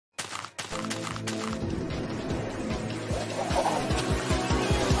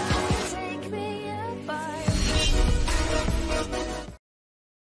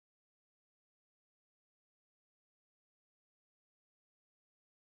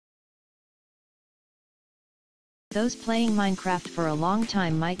Those playing Minecraft for a long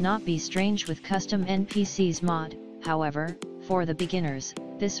time might not be strange with custom NPCs mod, however, for the beginners,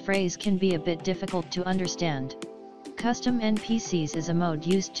 this phrase can be a bit difficult to understand. Custom NPCs is a mode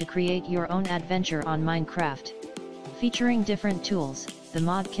used to create your own adventure on Minecraft. Featuring different tools, the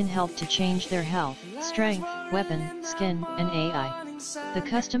mod can help to change their health, strength, weapon, skin, and AI. The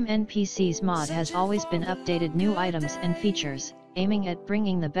custom NPCs mod has always been updated new items and features, aiming at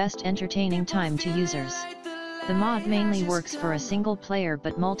bringing the best entertaining time to users. The mod mainly works for a single player,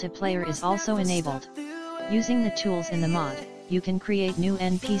 but multiplayer is also enabled. Using the tools in the mod, you can create new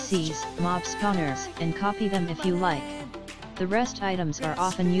NPCs, mob spawners, and copy them if you like. The rest items are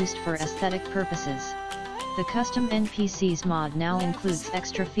often used for aesthetic purposes. The custom NPCs mod now includes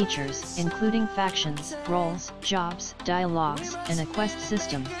extra features, including factions, roles, jobs, dialogues, and a quest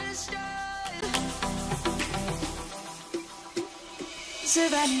system.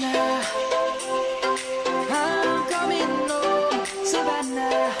 Savannah, I'm coming home.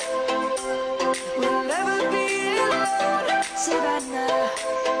 Savannah, we'll never be alone. Savannah,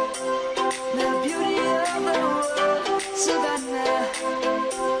 the beauty of the world. Savannah,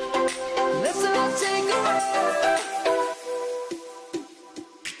 let's all take a walk.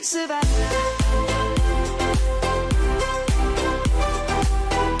 Savannah.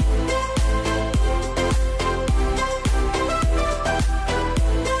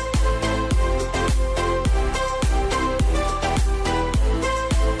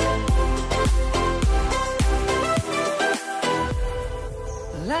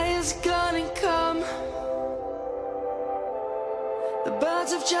 Lion's gonna come. The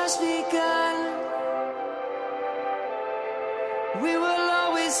birds have just begun. We will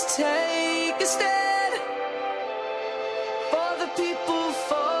always take a stand for the people,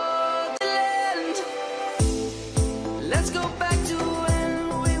 for the land. Let's go back to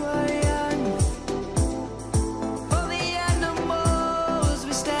when we were young. For the animals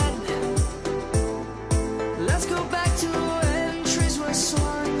we stand. Let's go back to when trees were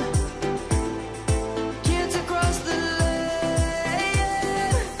swung. Kids across the land.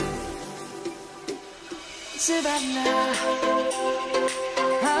 Savannah,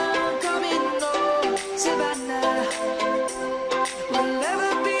 I'm coming home. Savannah, we'll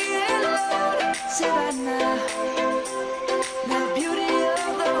never be alone. Savannah, the beauty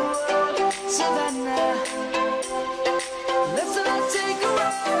of the world. Savannah, let's all take a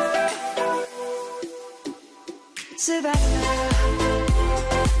walk. Savannah,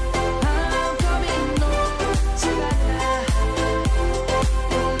 I'm coming home. Savannah,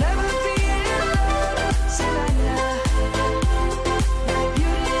 we'll never be alone. Savannah, the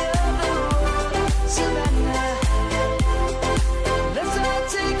beauty of the world. Savannah, let's all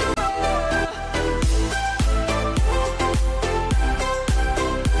take a walk.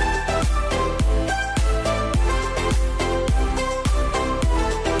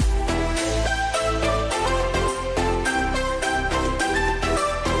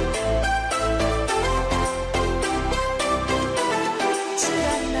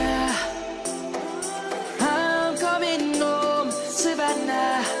 Savannah, I'm coming home.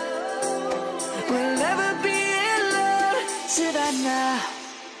 Savannah, we'll never be alone. Savannah.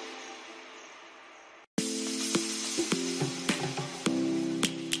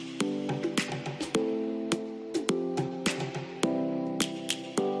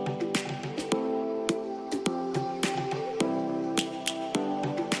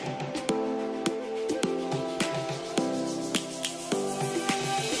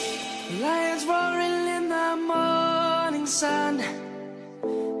 Lions roaring in the morning sun,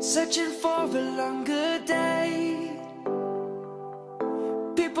 searching for a longer day.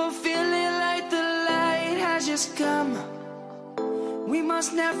 People feeling like the light has just come. We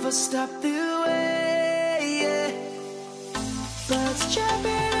must never stop the way. Birds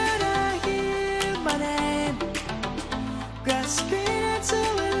chirping and I hear my name, grasping into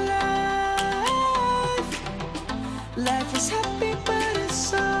life. Life is happy but it's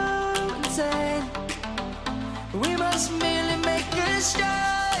so insane. We must merely make a start.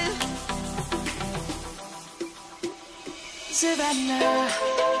 Savannah,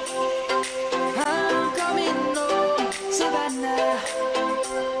 I'm coming home. Savannah,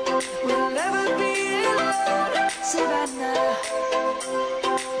 we'll never be alone. Savannah,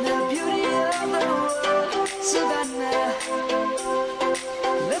 the beauty of the world. Savannah,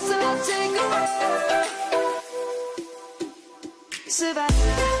 let's all take a walk.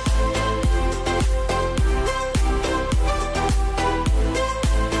 Savannah.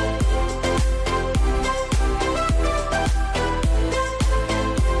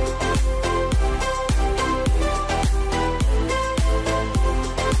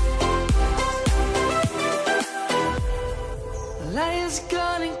 has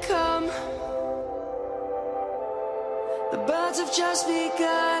gone and come. The birds have just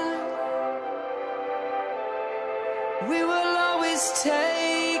begun. We will always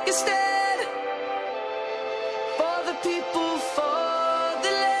take a stand.